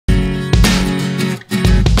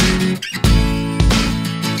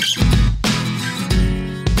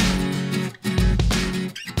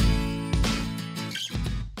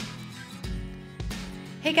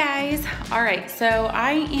Hey guys, all right, so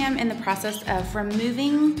I am in the process of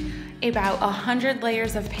removing about 100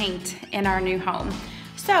 layers of paint in our new home.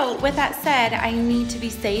 So with that said, I need to be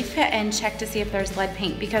safe and check to see if there's lead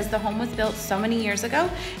paint because the home was built so many years ago.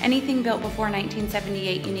 Anything built before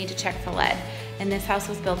 1978, you need to check for lead. And this house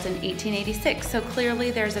was built in 1886, so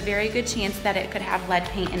clearly there's a very good chance that it could have lead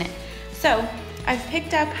paint in it. So I've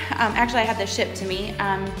picked up, actually I had this shipped to me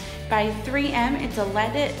by 3M. It's a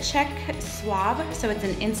lead check swab, so it's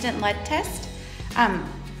an instant lead test.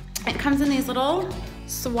 It comes in these little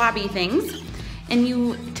swabby things, and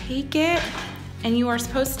you take it and you are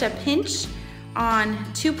supposed to pinch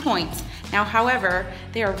on 2 points. Now, however,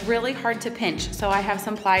 they are really hard to pinch, so I have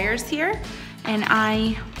some pliers here, and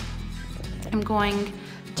I am going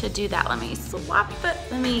to do that. Let me swap it.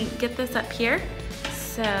 Let me get this up here.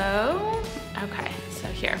 So, okay, so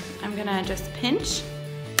here, I'm gonna just pinch,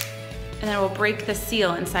 and then we'll break the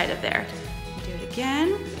seal inside of there. Do it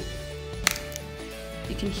again.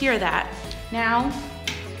 You can hear that. Now,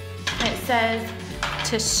 it says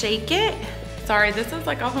to shake it. Sorry, this is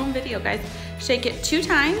like a home video, guys. Shake it 2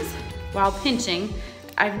 times while pinching.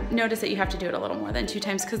 I've noticed that you have to do it a little more than 2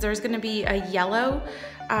 times because there's gonna be a yellow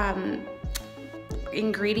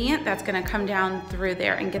ingredient that's gonna come down through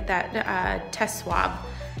there and get that test swab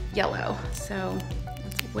yellow. So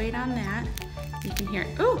let's wait on that. You can hear,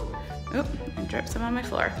 ooh, I dripped some on my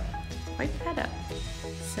floor. Just wipe that up.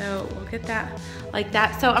 So we'll get that like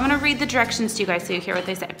that. So I'm gonna read the directions to you guys so you hear what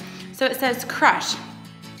they say. So it says crush.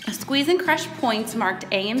 Squeeze and crush points marked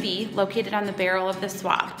A and B located on the barrel of the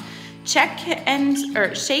swab. Shake and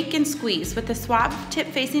squeeze. With the swab tip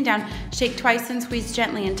facing down, shake twice and squeeze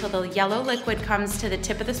gently until the yellow liquid comes to the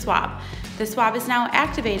tip of the swab. The swab is now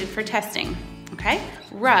activated for testing. Okay?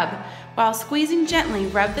 Rub. While squeezing gently,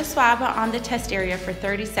 rub the swab on the test area for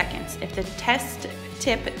 30 seconds. If the test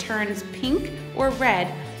tip turns pink or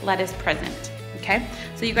red, lead is present. Okay?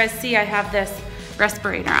 So you guys see I have this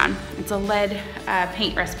respirator on. It's a lead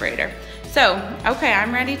paint respirator. So, okay,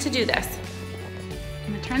 I'm ready to do this.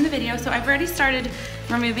 I'm gonna turn the video. So I've already started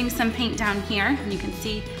removing some paint down here, and you can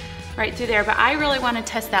see right through there, but I really wanna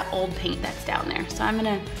test that old paint that's down there. So I'm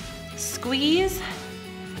gonna squeeze,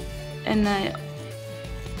 and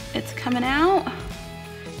it's coming out.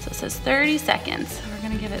 So it says 30 seconds. So we're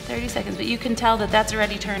gonna give it 30 seconds, but you can tell that that's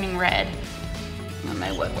already turning red on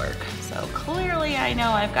my woodwork. So clearly I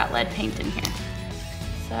know I've got lead paint in here.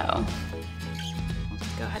 So we'll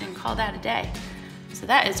just go ahead and call that a day. So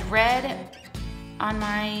that is red on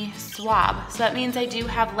my swab. So that means I do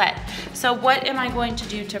have lead. So what am I going to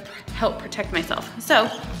do to help protect myself? So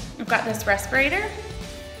I've got this respirator.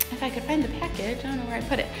 If I could find the package, I don't know where I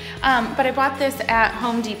put it. But I bought this at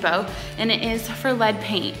Home Depot, and it is for lead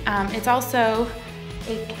paint. It's also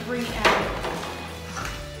a 3M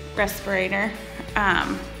respirator.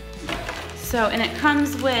 And it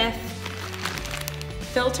comes with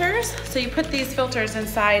filters. So you put these filters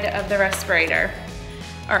inside of the respirator,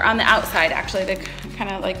 or on the outside actually, they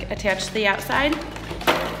kind of like attach to the outside.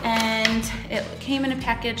 And it came in a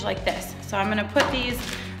package like this. So I'm gonna put these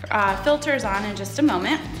filters on in just a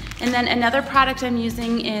moment. And then another product I'm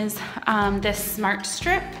using is this Smart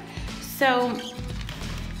Strip. So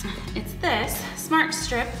it's this Smart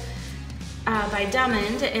Strip by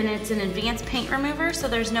Diamond, and it's an advanced paint remover, so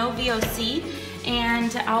there's no VOC.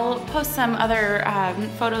 And I'll post some other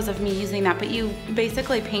photos of me using that, but you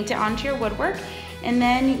basically paint it onto your woodwork, and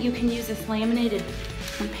then you can use this laminated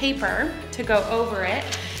paper to go over it.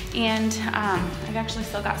 And I've actually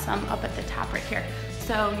still got some up at the top right here.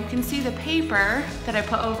 So you can see the paper that I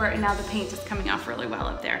put over it, and now the paint is coming off really well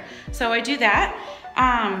up there. So I do that.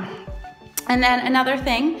 And then another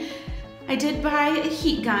thing, I did buy a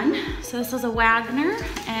heat gun. So this is a Wagner,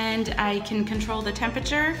 and I can control the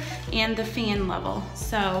temperature and the fan level.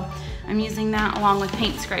 So I'm using that along with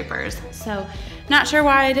paint scrapers. So not sure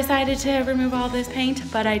why I decided to remove all this paint,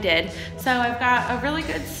 but I did. So I've got a really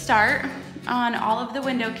good start on all of the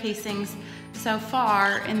window casings so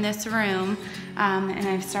far in this room, and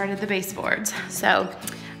I've started the baseboards. So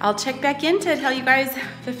I'll check back in to tell you guys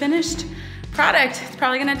the finished product. It's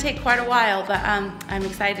probably gonna take quite a while, but I'm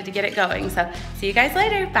excited to get it going. So see you guys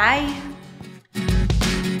later, bye.